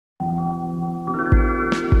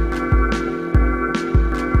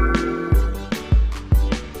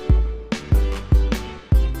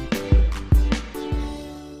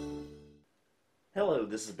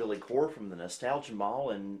this is Billy Core from the Nostalgia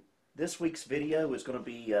Mall, and this week's video is going to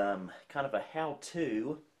be kind of a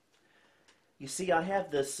how-to. You see, I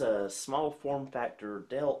have this small form factor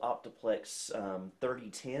Dell Optiplex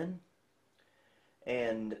 3010,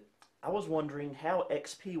 and I was wondering how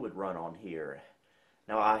XP would run on here.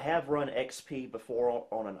 Now, I have run XP before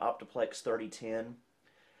on an Optiplex 3010,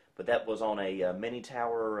 but that was on a mini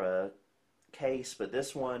tower case, but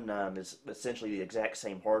this one is essentially the exact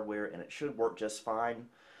same hardware and it should work just fine.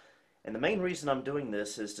 And the main reason I'm doing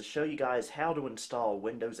this is to show you guys how to install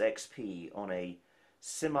Windows XP on a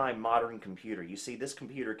semi-modern computer. You see, this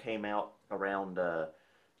computer came out around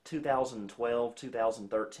 2012,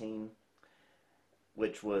 2013,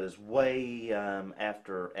 which was way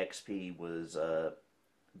after XP was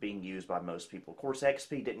being used by most people. Of course,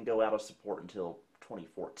 XP didn't go out of support until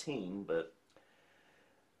 2014, but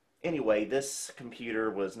anyway, this computer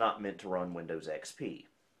was not meant to run Windows XP.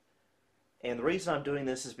 And the reason I'm doing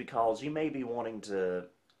this is because you may be wanting to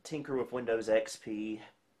tinker with Windows XP,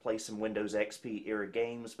 play some Windows XP era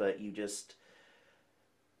games, but you just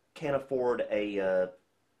can't afford a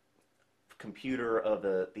computer of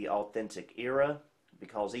the authentic era,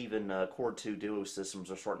 because even Core 2 Duo systems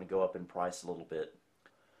are starting to go up in price a little bit.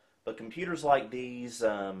 But computers like these,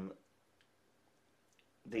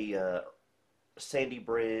 the Sandy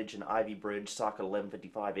Bridge and Ivy Bridge Socket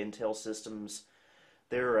 1155 Intel systems,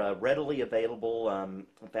 they're readily available. In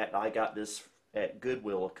fact, I got this at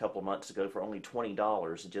Goodwill a couple of months ago for only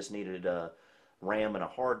 $20. It just needed a RAM and a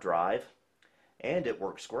hard drive, and it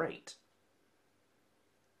works great.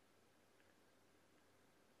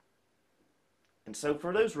 And so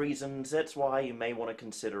for those reasons, that's why you may want to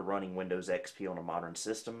consider running Windows XP on a modern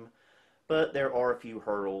system, but there are a few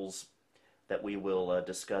hurdles that we will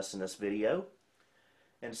discuss in this video.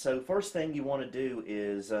 And so first thing you want to do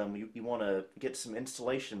is you want to get some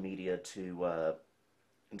installation media to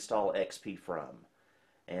install XP from.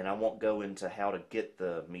 And I won't go into how to get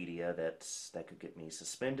the media that could get me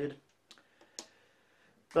suspended.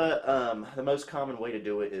 But the most common way to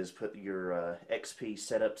do it is put your XP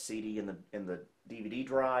setup CD in the DVD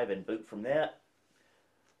drive and boot from that.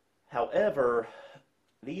 However,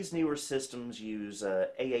 these newer systems use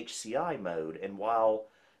AHCI mode, and while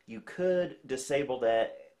you could disable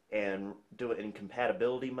that and do it in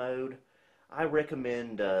compatibility mode, I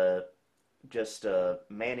recommend just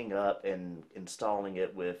manning up and installing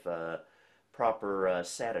it with proper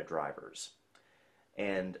SATA drivers.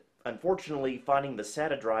 And unfortunately, finding the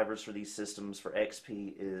SATA drivers for these systems for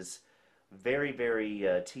XP is very, very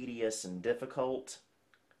tedious and difficult.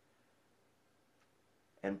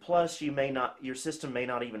 And plus, your system may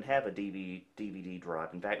not even have a DVD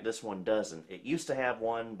drive. In fact, this one doesn't. It used to have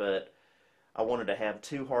one, but I wanted to have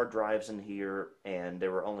two hard drives in here, and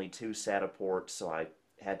there were only two SATA ports, so I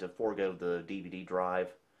had to forego the DVD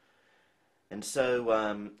drive. And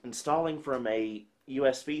so installing from a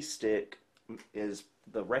USB stick is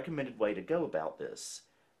the recommended way to go about this.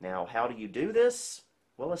 Now, how do you do this?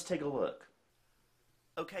 Well, let's take a look.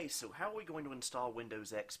 Okay, so how are we going to install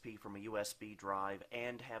Windows XP from a USB drive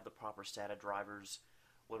and have the proper SATA drivers?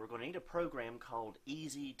 Well, we're going to need a program called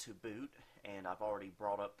Easy to Boot, and I've already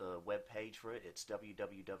brought up the web page for it. It's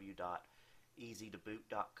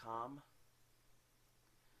www.easytoboot.com.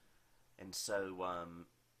 And so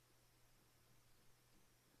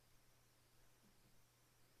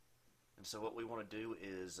what we want to do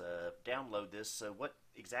is download this. So what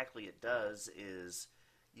exactly it does is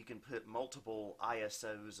you can put multiple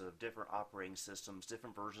ISOs of different operating systems,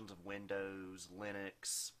 different versions of Windows,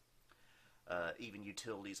 Linux, even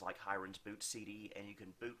utilities like Hiren's Boot CD, and you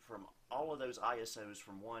can boot from all of those ISOs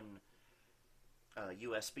from one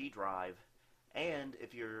USB drive. And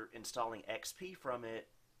if you're installing XP from it,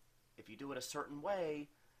 if you do it a certain way,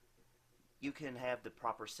 you can have the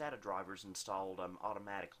proper SATA drivers installed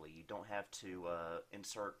automatically. You don't have to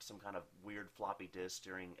insert some kind of weird floppy disk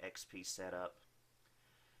during XP setup.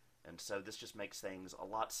 And so this just makes things a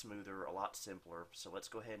lot smoother, a lot simpler. So let's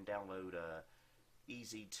go ahead and download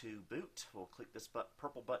Easy to Boot. We'll click this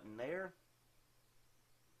purple button there.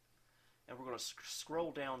 And we're going to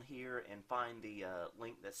scroll down here and find the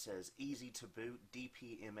link that says Easy to Boot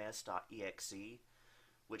dpms.exe,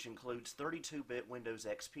 which includes 32-bit Windows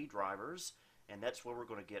XP drivers, and that's where we're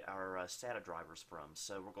going to get our SATA drivers from.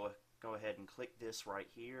 So we're going to go ahead and click this right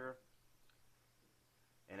here,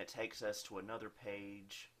 and it takes us to another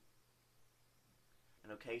page.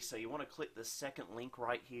 And okay, so you want to click the second link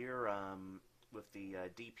right here with the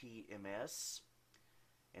DPMS,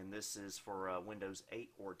 and this is for Windows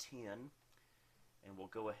 8 or 10, and we'll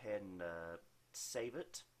go ahead and save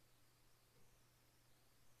it.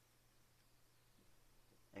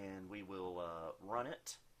 and we will run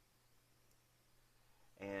it.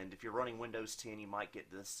 And if you're running Windows 10, you might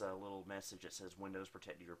get this little message that says Windows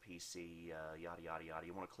protected your PC, yada yada yada.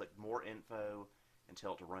 You want to click more info and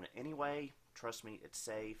tell it to run it anyway. Trust me, it's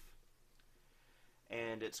safe.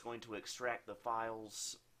 And it's going to extract the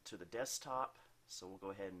files to the desktop, so we'll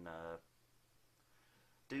go ahead and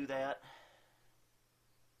do that.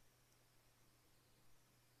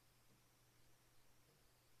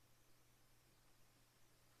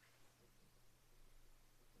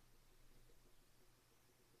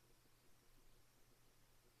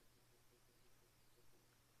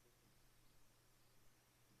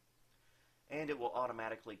 And it will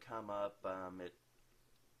automatically come up.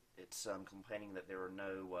 It's complaining that there are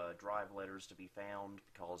no drive letters to be found,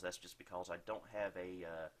 because that's just because I don't have a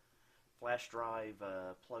flash drive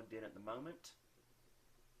plugged in at the moment.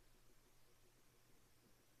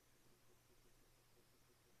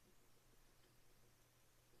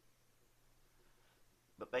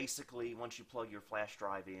 But basically, once you plug your flash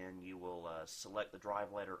drive in, you will select the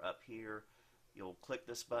drive letter up here. You'll click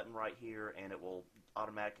this button right here, and it will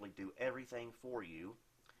automatically do everything for you.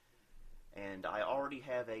 And I already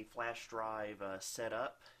have a flash drive set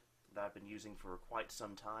up that I've been using for quite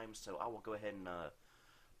some time, so I will go ahead and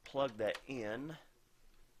plug that in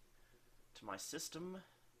to my system,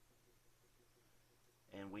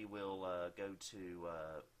 and we will go to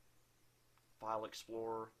File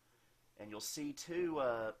Explorer, and you'll see two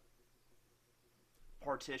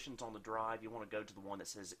partitions on the drive. You want to go to the one that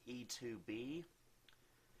says E2B,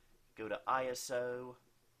 go to ISO,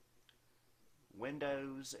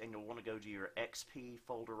 Windows, and you'll want to go to your XP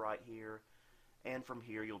folder right here, and from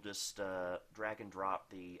here you'll just drag and drop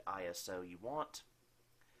the ISO you want.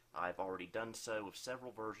 I've already done so with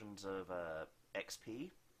several versions of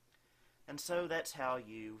XP, and so that's how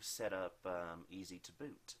you set up Easy to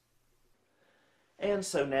Boot. And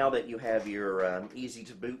so now that you have your Easy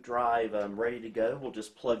to Boot drive ready to go, we'll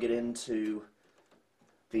just plug it into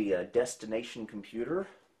the destination computer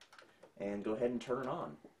and go ahead and turn it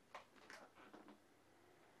on.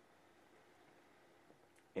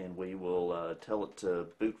 And we will tell it to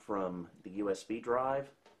boot from the USB drive.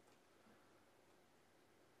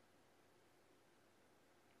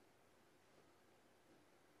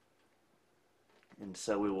 And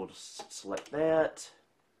so we will select that,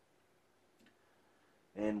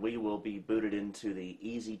 and we will be booted into the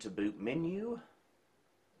Easy to Boot menu.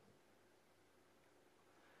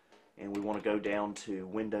 And we want to go down to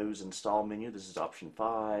Windows Install menu. This is option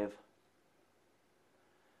 5.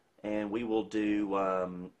 And we will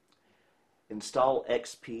do Install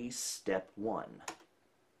XP Step 1.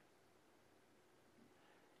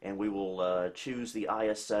 And we will choose the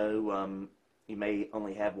ISO. You may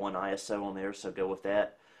only have one ISO on there, so go with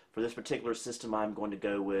that. For this particular system, I'm going to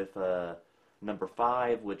go with number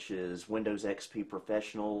 5, which is Windows XP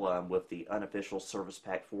Professional with the unofficial Service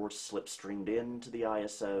Pack 4 slipstreamed into the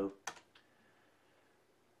ISO.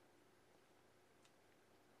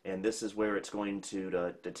 And this is where it's going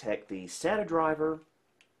to detect the SATA driver,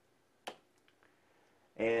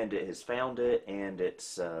 and it has found it, and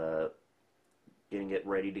it's getting it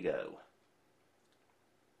ready to go.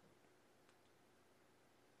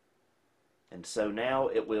 And so now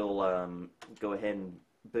it will go ahead and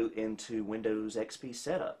boot into Windows XP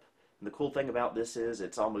setup. And the cool thing about this is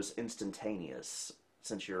it's almost instantaneous,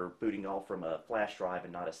 since you're booting off from a flash drive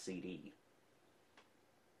and not a CD.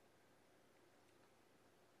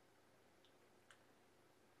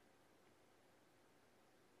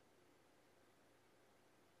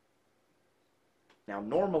 Now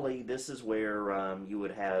normally this is where you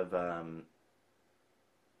would have a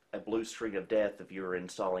blue screen of death if you were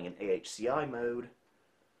installing an AHCI mode,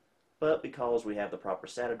 but because we have the proper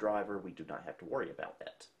SATA driver, we do not have to worry about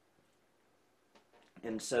that.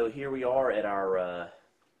 And so here we are at our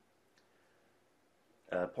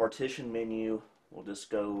partition menu. We'll just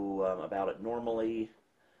go about it normally.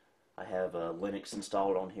 I have Linux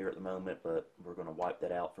installed on here at the moment, but we're going to wipe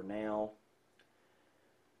that out for now.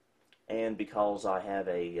 And because I have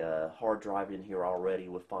a hard drive in here already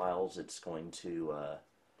with files, it's going to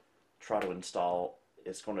try to install.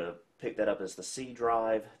 It's going to pick that up as the C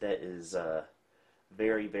drive. That is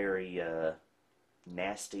very, very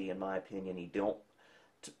nasty in my opinion.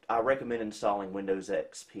 I recommend installing Windows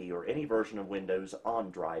XP or any version of Windows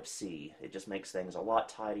on drive C. It just makes things a lot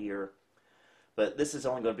tidier. But this is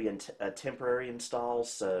only going to be a temporary install,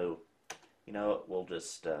 so you know, we'll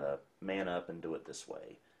just man up and do it this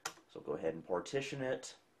way. So go ahead and partition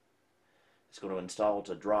it. It's going to install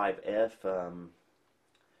to drive F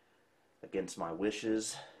against my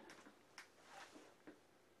wishes.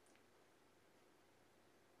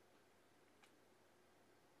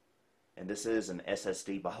 And this is an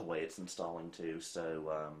SSD, by the way, it's installing too,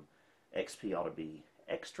 so XP ought to be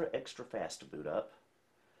extra fast to boot up.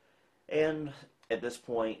 And at this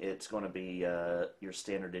point, it's going to be your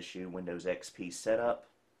standard issue Windows XP setup.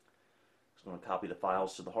 It's going to copy the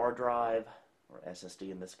files to the hard drive, or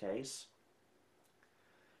SSD in this case.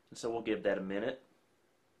 And so we'll give that a minute.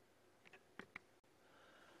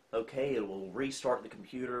 Okay, it will restart the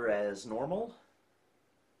computer as normal.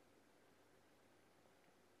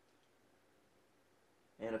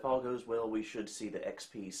 And if all goes well, we should see the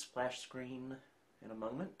XP splash screen in a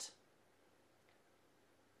moment.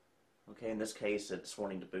 Okay, in this case, it's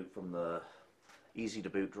wanting to boot from the easy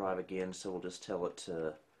to boot drive again, so we'll just tell it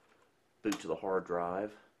to boot to the hard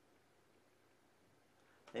drive.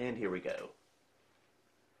 And here we go.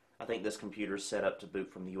 I think this computer is set up to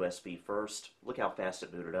boot from the USB first. Look how fast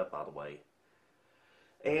it booted up, by the way.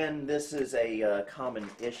 And this is a common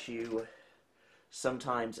issue.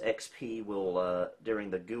 Sometimes XP will, during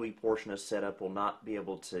the GUI portion of setup, will not be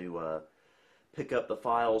able to pick up the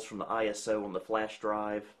files from the ISO on the flash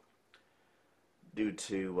drive due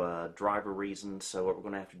to driver reasons. So what we're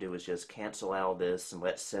going to have to do is just cancel out this and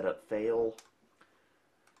let setup fail.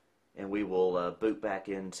 And we will boot back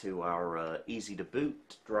into our easy to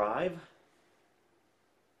boot drive.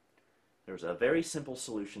 There's a very simple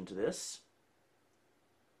solution to this.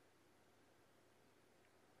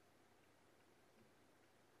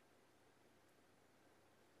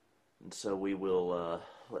 And so we will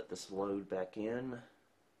let this load back in.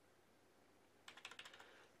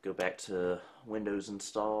 Go back to Windows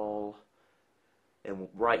Install. And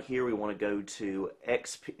right here we want to go to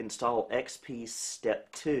install XP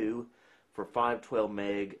Step 2 for 512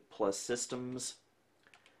 meg plus systems.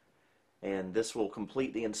 And this will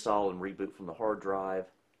complete the install and reboot from the hard drive.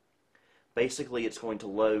 Basically, it's going to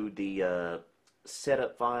load the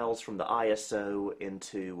setup files from the ISO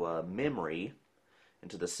into memory,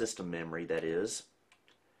 into the system memory, that is.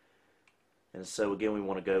 And so again, we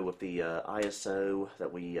want to go with the ISO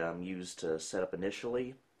that we used to set up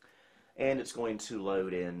initially. And it's going to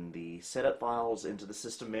load in the setup files into the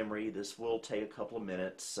system memory. This will take a couple of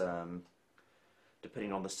minutes,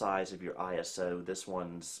 depending on the size of your ISO. This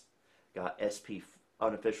one's got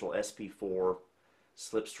unofficial SP4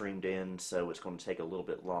 slipstreamed in, so it's going to take a little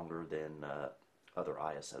bit longer than other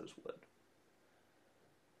ISOs would.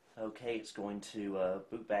 Okay, it's going to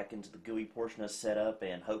boot back into the GUI portion of setup,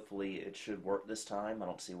 and hopefully it should work this time. I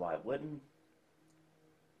don't see why it wouldn't.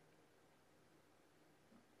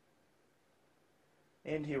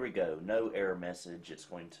 And here we go, no error message. It's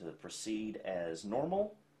going to proceed as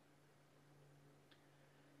normal.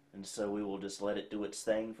 And so we will just let it do its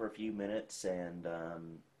thing for a few minutes and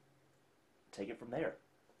take it from there.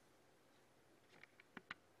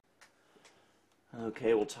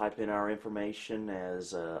 Okay, we'll type in our information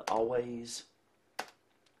as always.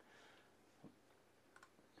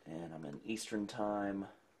 And I'm in Eastern time.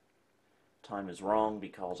 Time is wrong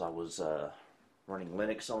because I was running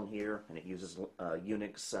Linux on here, and it uses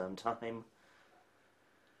Unix time.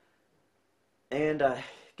 And I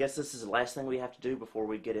guess this is the last thing we have to do before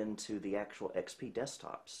we get into the actual XP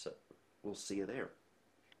desktops. So we'll see you there.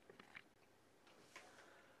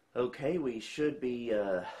 Okay, we should be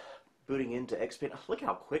booting into XP. Look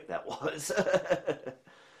how quick that was.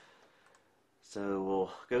 So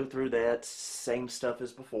we'll go through that, same stuff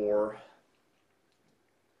as before.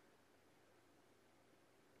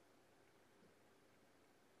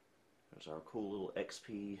 There's our cool little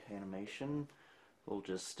XP animation. We'll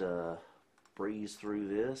just breeze through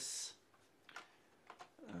this.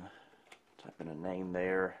 Type in a name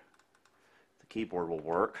there. The keyboard will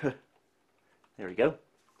work. There we go.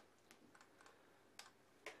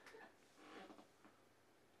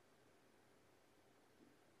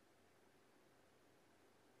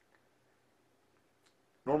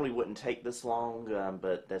 Normally wouldn't take this long,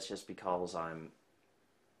 but that's just because I'm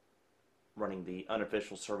running the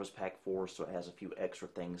unofficial Service Pack 4, so it has a few extra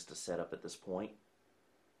things to set up at this point.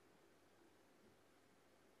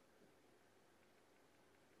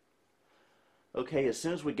 Okay, as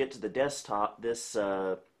soon as we get to the desktop, this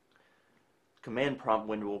command prompt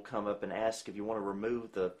window will come up and ask if you want to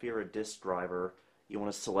remove the Fira disk driver. You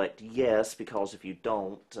want to select yes, because if you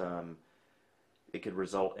don't, it could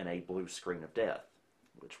result in a blue screen of death,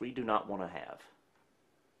 which we do not want to have.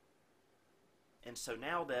 And so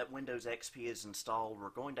now that Windows XP is installed, we're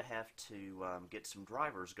going to have to get some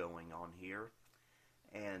drivers going on here.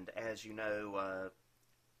 And as you know,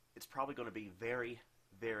 it's probably going to be very,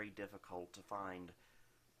 very difficult to find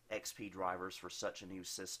XP drivers for such a new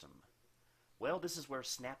system. Well, this is where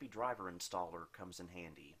Snappy Driver Installer comes in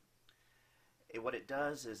handy. what it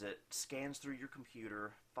does is it scans through your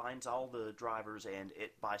computer, finds all the drivers, and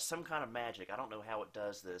it, by some kind of magic, I don't know how it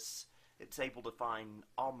does this, it's able to find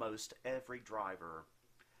almost every driver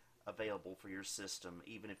available for your system,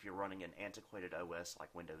 even if you're running an antiquated OS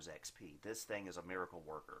like Windows XP. This thing is a miracle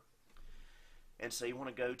worker. And so you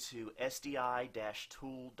want to go to sdi-tool.org,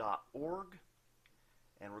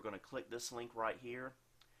 and we're going to click this link right here.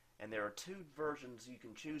 And there are two versions you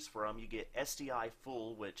can choose from. You get SDI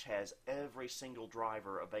Full, which has every single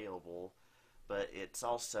driver available, but it's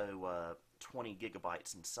also 20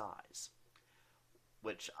 gigabytes in size,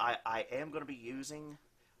 which I am going to be using,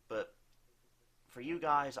 but for you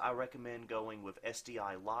guys, I recommend going with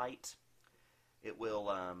SDI Lite. It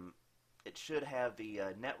will, it should have the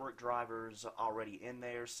network drivers already in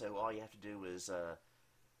there, so all you have to do is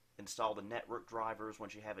install the network drivers.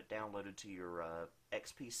 Once you have it downloaded to your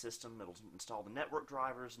XP system, it'll install the network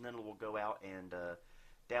drivers, and then it will go out and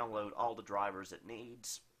download all the drivers it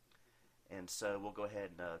needs. And so we'll go ahead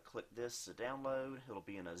and click this to download. It'll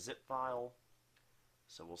be in a zip file,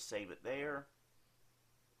 so we'll save it there.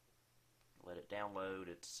 Let it download.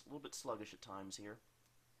 It's a little bit sluggish at times here.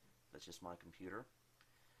 That's just my computer.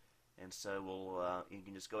 And so you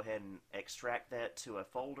can just go ahead and extract that to a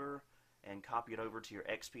folder and copy it over to your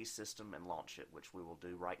XP system and launch it, which we will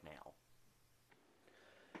do right now.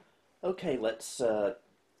 Okay, let's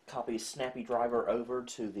copy Snappy Driver over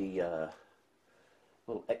to the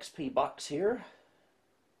little XP box here.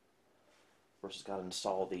 First, it's got to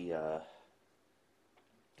install the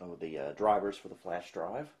drivers for the flash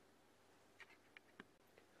drive.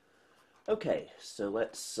 Okay, so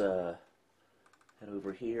let's head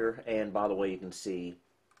over here, and by the way, you can see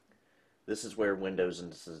this is where Windows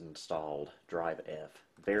is installed, Drive F.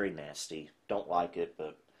 Very nasty. Don't like it,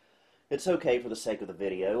 but it's okay for the sake of the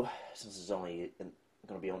video, since it's only going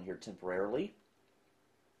to be on here temporarily.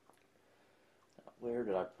 Where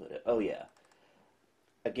did I put it? Oh, yeah.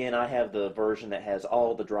 Again, I have the version that has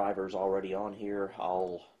all the drivers already on here,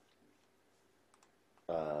 all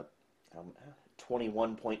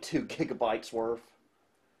 21.2 gigabytes worth.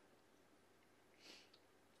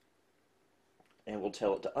 And we'll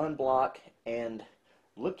tell it to unblock, and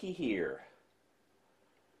looky here.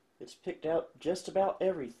 It's picked out just about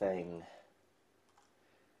everything,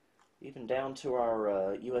 even down to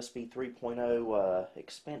our USB 3.0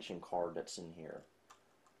 expansion card that's in here.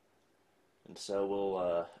 And so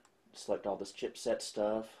we'll select all this chipset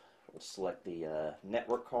stuff. We'll select the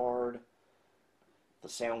network card, the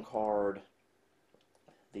sound card,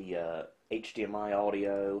 the HDMI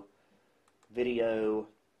audio, video,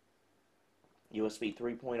 USB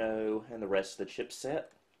 3.0, and the rest of the chipset.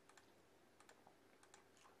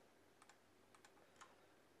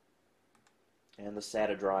 And the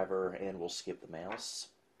SATA driver, and we'll skip the mouse.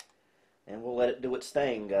 And we'll let it do its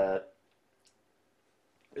thing.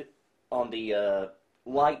 On the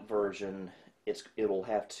Lite version, it'll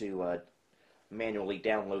have to manually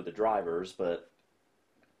download the drivers, but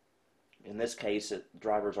in this case,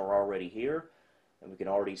 drivers are already here, and we can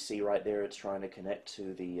already see right there it's trying to connect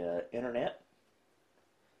to the internet,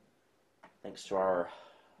 thanks to our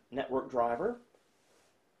network driver.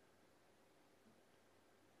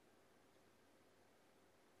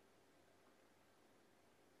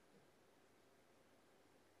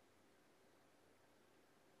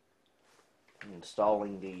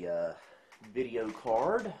 Installing the video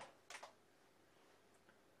card.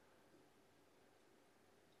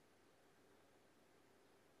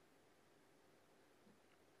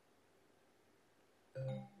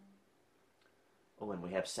 Oh, and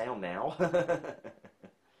we have sound now.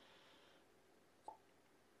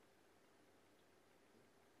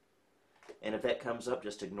 And if that comes up,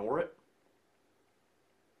 just ignore it.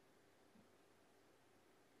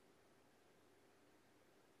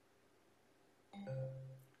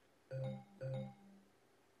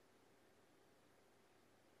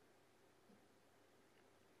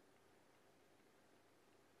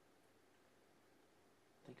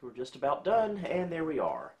 I think we're just about done, and there we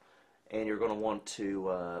are. And you're going to want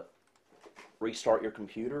to restart your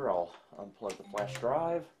computer. I'll unplug the flash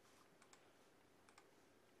drive,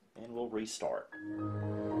 and we'll restart.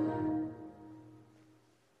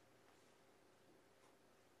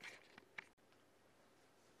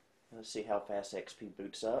 Let's see how fast XP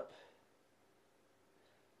boots up.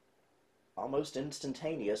 Almost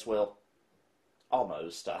instantaneous. Well,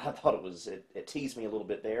 almost. I thought it was. It teased me a little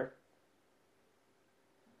bit there.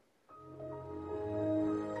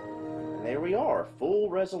 And there we are, full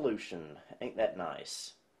resolution. Ain't that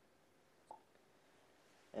nice?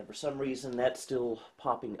 And for some reason that's still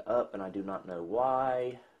popping up, and I do not know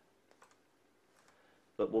why.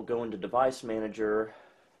 But we'll go into Device Manager,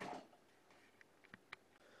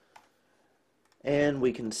 And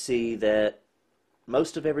we can see that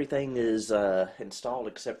most of everything is installed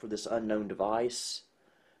except for this unknown device.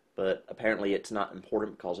 But apparently it's not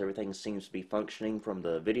important because everything seems to be functioning from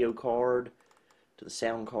the video card to the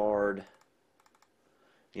sound card.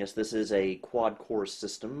 Yes, this is a quad-core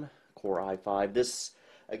system, Core i5. This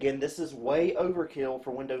is way overkill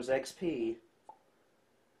for Windows XP.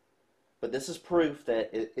 But this is proof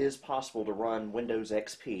that it is possible to run Windows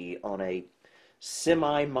XP on a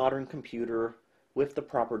semi-modern computer with the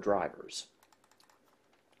proper drivers.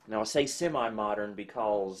 Now I say semi-modern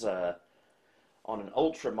because on an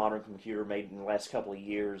ultra-modern computer made in the last couple of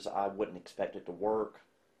years, I wouldn't expect it to work.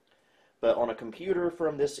 But on a computer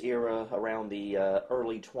from this era, around the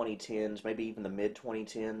early 2010s, maybe even the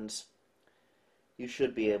mid-2010s, you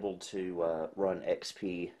should be able to run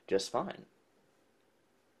XP just fine.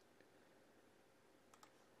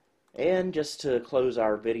 And just to close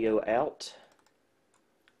our video out,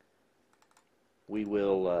 we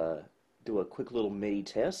will do a quick little MIDI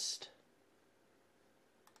test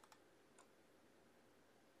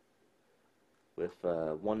with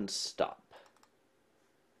one stop.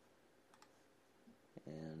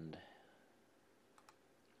 And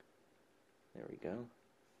there we go.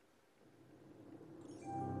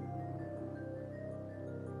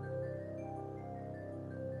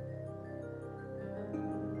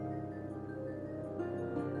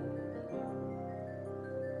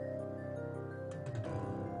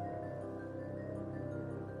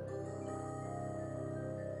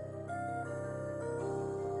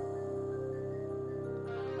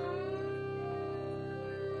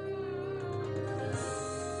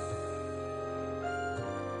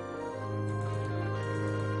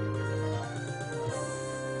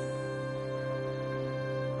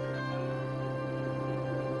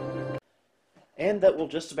 And that will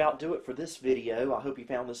just about do it for this video. I hope you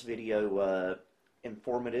found this video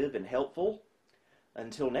informative and helpful.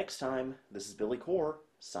 Until next time, this is Billy Core,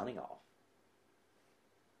 signing off.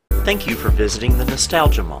 Thank you for visiting the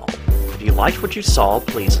Nostalgia Mall. If you liked what you saw,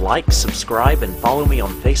 please like, subscribe, and follow me on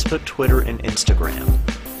Facebook, Twitter, and Instagram.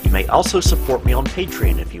 You may also support me on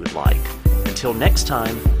Patreon if you would like. Until next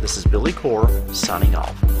time, this is Billy Core, signing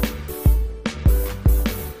off.